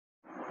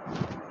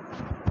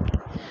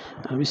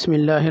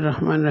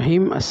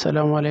बिस्मिल्लाहिर्रहमानिर्रहीम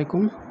अस्सलामु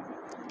अलैकुम।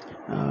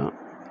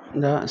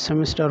 The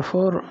semester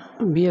 4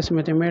 BS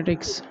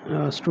mathematics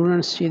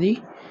students چې دي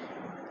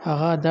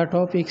هغه دا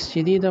ټاپکس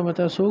چې دي دا به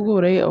تاسو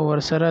وګورئ او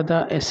ورسره دا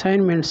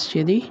اساینمنټس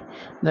چې دي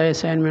دا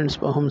اساینمنټس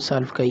به هم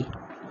سالو کړئ.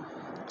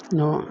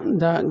 نو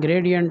دا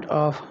gradient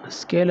of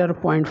scalar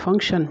point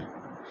function,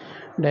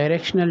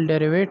 directional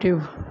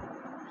derivative,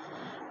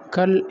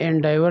 curl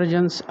and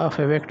divergence of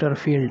a vector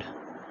field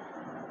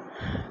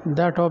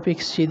دا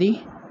ټاپکس چې دي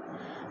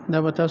دا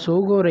به تاسو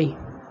وګورئ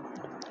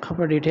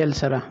په ډیټیل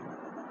سره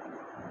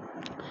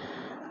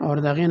او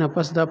دا غینه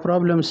پس دا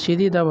پرابلمز چې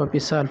دي دا به په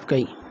سالو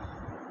کړئ.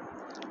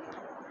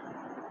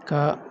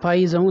 کا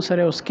پای زموږ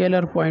سره یو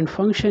سکیلر پوینټ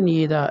فنکشن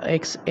یې دا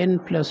xn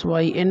plus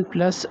yn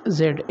plus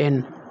zn.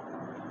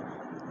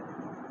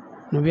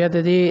 نو بیا د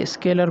دې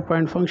سکیلر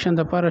پوینټ فنکشن د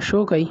لپاره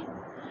شو کوي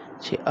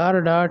چې r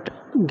ډاټ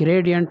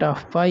gradient of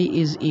pi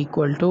is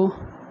equal to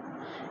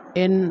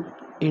n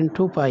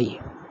into pi.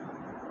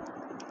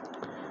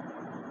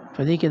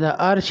 په دې کې دا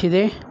r چې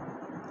دی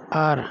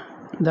r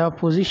دا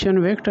پوزیشن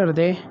ویکټر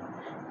دی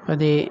په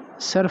دې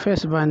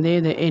سرفیس باندې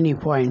د any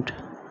point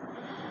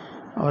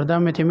او دا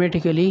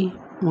میتھمیټیکلی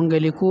مونږ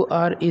لیکو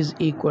r is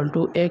equal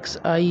to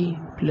xi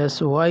plus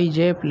yj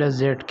plus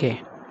zk.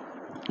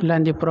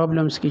 لاندې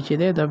پرابلمز کې چې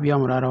دی دا بیا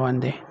هم را روان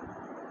دی.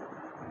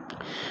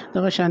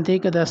 دغه شانتي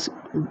کې دا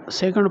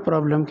سیکنډ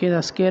پرابلم کې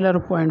دا سکیلر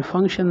پوینټ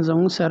فنکشن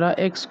زموږ سره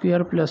x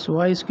square plus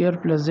y square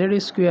plus z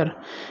square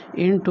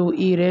into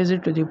e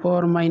raised to the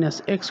power minus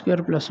x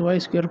square plus y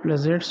square plus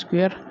z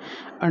square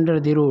under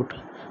the root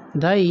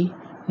دای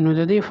نو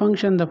د دې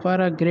فنکشن د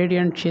لپاره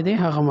ګریډینټ چې دی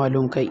هغه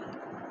معلوم کړئ.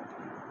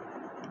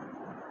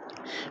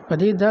 په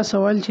دې دا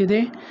سوال چې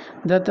دی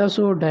دا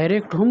تاسو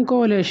ډایرکټ هم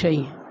کولای شئ،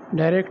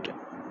 ډایرکټ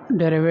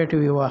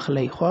ډیریویټیو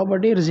واخلئ خو به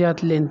ډیر زیات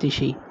لینتي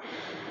شي.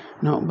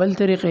 نو بل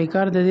طریقې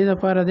کار د دې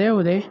لپاره دی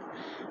و دی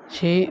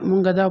چې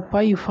مونږ دا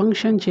پای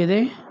فنکشن چې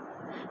دی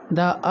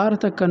دا r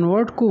ته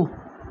کنورټ کو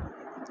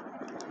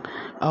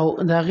او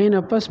دا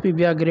غینه پس په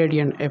بیا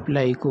ګریډینټ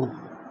اپلای کو.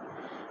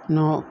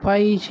 نو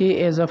پای چې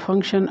ایز ا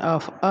فنکشن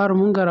اف r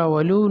مونږ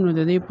راولو نو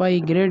د دې پای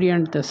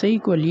ګریډینټ ته صحیح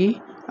کولی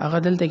هغه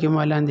دلته کې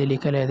مالاندې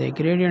لیکلی دی.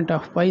 ګریډینټ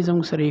اف پای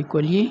زموږ سره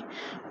ایکولی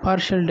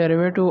پارشل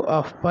ډیریویټیو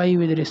اف پای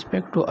وذ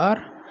ریسپیکټ ټو r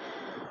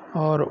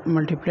اور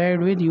ملټیپلایډ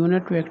وذ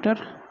یونټ ویکټر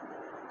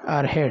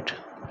r hat.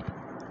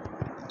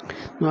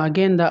 نو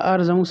اگین دا r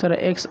زموږ سره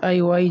x i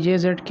y j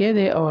z کې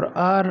دی اور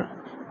r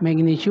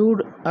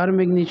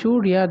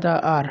میگنیچیوډ یا دا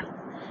r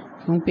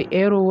کوم په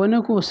ایرو ونه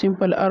کو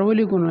سمپل r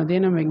ولیکو نو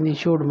دینه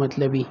میگنیچیوډ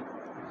مطلبي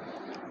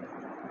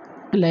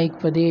لایک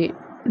په دې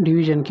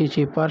ډیویژن کې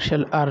چې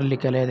پارشل r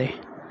لیکلی دی.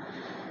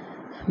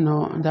 نو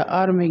دا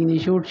r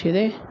میگنیچیوډ چې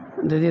دی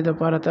د دې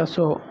لپاره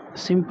تاسو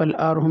سمپل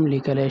r هم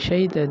لیکلی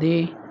شئ. د دې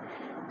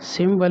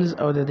سیمبلز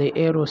او د دې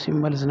ایرو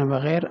سیمبلز نه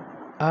بغیر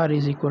r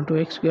is equal to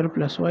x square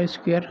plus y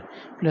square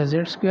plus z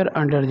square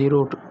under the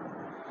root.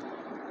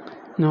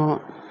 نو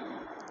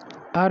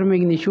r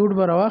میگنیچیوډ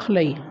به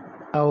راواخلی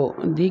او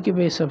دې کې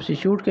به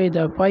سبسټیټیوټ کړئ.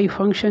 دا پای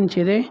فنکشن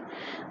چې دی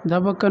دا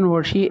به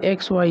کنورټ شي x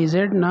y z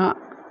نه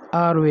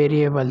r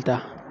ویریبل ته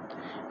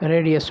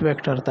ریډیس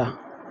ویکټر ته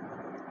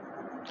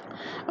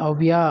او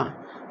بیا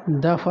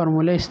دا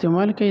فارموله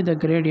استعمال کړئ د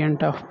ګریډینټ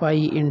اف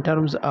پای ان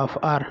ټرمز اف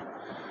r.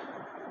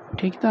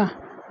 ٹھیک ده.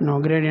 نو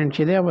ګریډینټ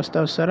چې دی بس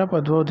تاسو سره په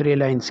 2-3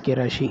 لاینز کې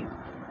راشي.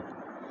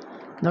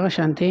 دغه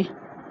شانتي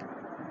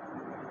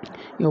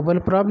یو بل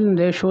پرابلم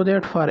دی شو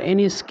دیٹ فار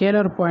any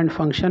scalar point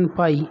function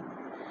pi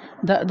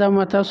دا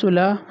ما تاسو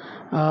له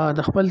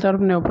د خپل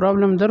طرف نه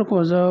پرابلم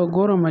درکو زه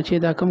ګورم چې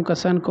دا کم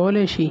کسان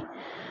کولای شي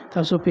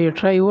تاسو په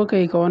ټرای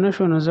وکړئ کو نه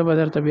شو نو زه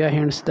به درته بیا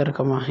هینډز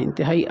درکم.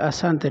 انتهایی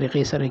آسان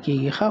طریقې سره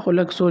کیږي. خو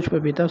لږ سوچ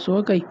په تاسو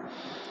وکړئ.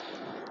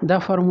 دا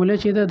فارموله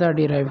چې دا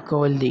ډیرایو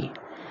کول دي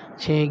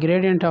چې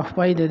ګریډینټ اف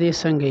پای د دې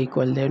څنګه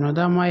ایکوال دی. نو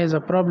دا ما ایز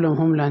ا پرابلم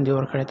هم لاندې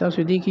ورکړی تاسو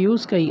دې کې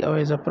یوز کړئ او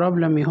ایز ا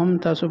پرابلم هم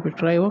تاسو په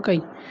ټرای وکړئ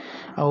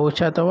او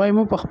چاته وای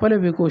مو په خپل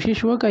به کوشش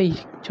وکړئ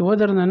چې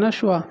ودرنه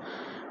نشوه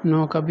نو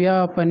که بیا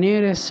په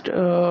نیرست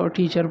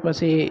ټیچر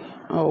پسې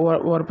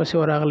ورپسې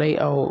ورغلی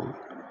او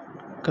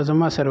که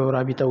زما سره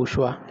رابطه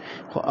وشوه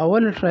خو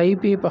اول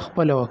ټرای په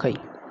خپل وکړئ.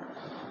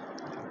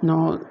 نو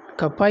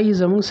که پای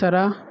زموږ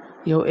سره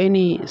یو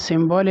any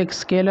symbolic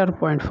scalar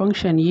point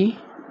function یي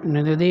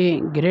نو د دې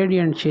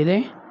ګریډینټ چې دی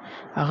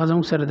هغه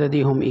زموږ سره د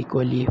دې هم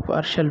ایکولی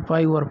پارشل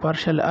پای اور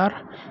پارشل r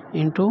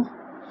انټو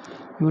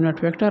یونټ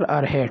ویکټر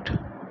r hat.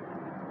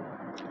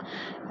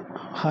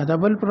 دا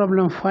بل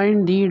پرابلم find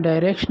the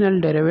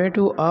directional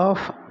derivative of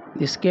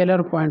the scalar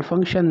point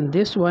function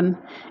this one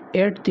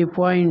at the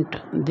point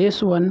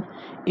this one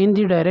in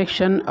the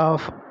direction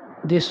of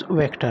this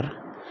vector.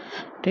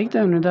 ٹھیک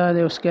ده. نو دا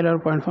د scalar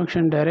point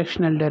function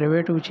directional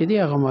derivative چې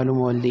دی هغه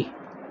معلومول دي.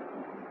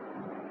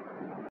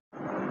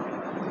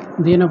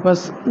 دینه پس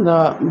دا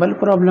بل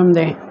پرابلم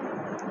دی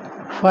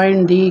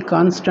find the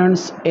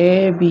constants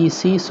a b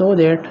c so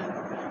that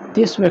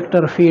this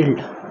vector field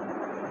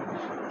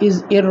is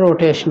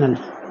irrotational.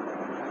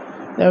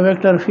 دا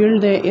vector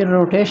field دی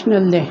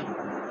irrotational دی.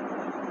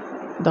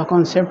 دا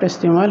کانسیپټ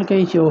استعمال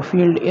کوي چې او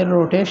فیلډ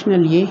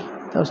ایروټیشنل یې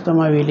تاسو ته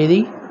ما ویلي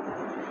دي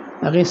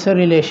هغې سره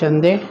ریلیشن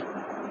دی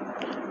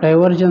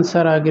ډایورجنس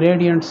سره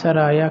ګریډینټ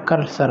سره یا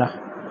کرل سره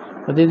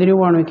په دې درې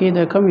واړو کې د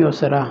کم یو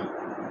سره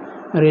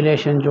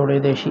ریلیشن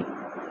جوړېدی شي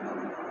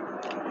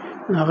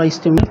هغه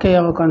استعمال کوي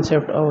هغه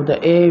کانسیپټ او د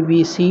اے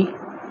بی سی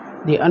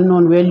د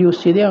اننون ویلیوز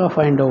چې دی هغه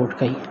فایند آوټ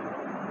کوي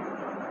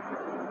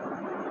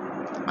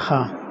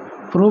ها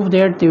prove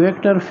that the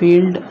vector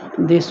field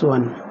this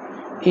one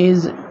is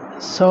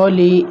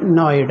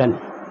solenoidal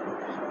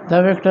دا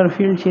vector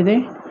field چې دی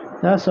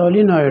دا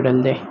solenoidal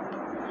دی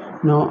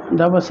نو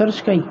دا به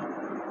سرچ کوي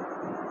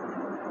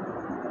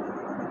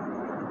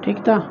ٹھیک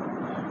تا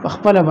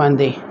خپل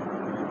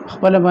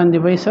باندې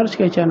به سرچ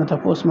کوي چانه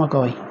تاسو ما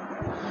کوي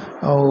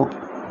او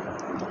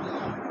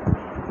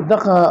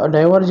دغه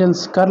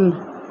ډایورجنس کرل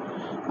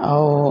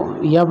او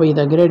یا به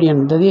د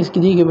ګریډینټ د دې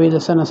کې به د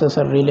سره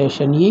سره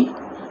ریلیشن یي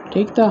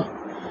ٹھیک تا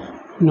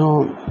نو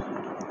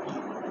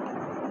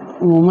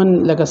عموما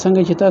لکه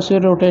څنګه چې تاسو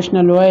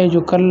روټیشنل وای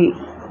جو کرل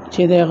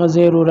چې د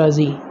غزیر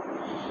راځي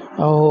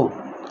او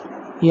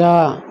یا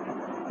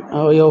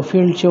او یو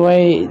فیلډ چې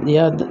وای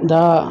یا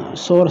دا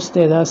سورس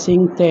ته دا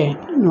سینک ته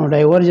نو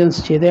ډایورجنس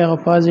چې دی هغه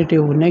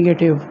پازیټیو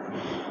نیگیټیو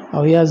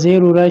او یا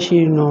زیرو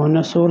راشي نو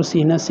نه سورس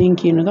نه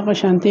سینک نو دغه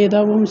شانتي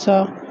دا هم څه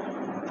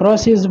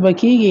پروسس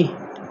بکیږي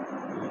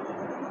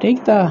ٹھیک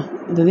تا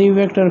د دې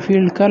ویکټر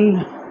فیلډ کل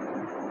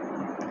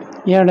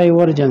یا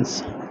ډایورجنس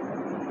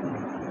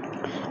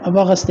اب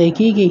هغه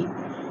ستېکیږي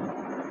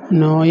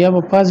نو یا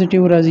به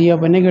پازیټیو راځي یا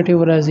به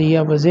نیگیټیو راځي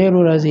یا به زیرو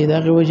راځي دا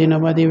غوږ نه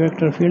باندې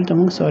ویکټر فیلډ ته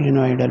موږ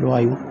سولینویډل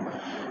وایو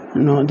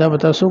نو دا به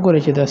تاسو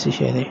ګورئ چې دا څه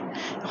شی دی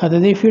خاطر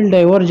دې فیلډ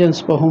ډایورجنس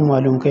په هم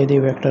معلوم کړي دی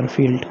ویکټر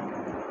فیلډ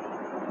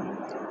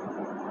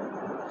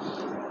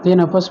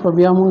دینه پس په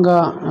بیا مونږه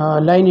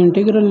لاین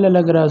انټیګرل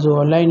لګ راځو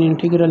لاین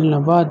انټیګرل نه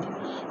بعد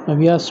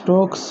بیا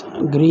سټوکس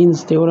گرینز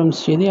تیورمز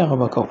چې دی هغه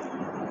وکړو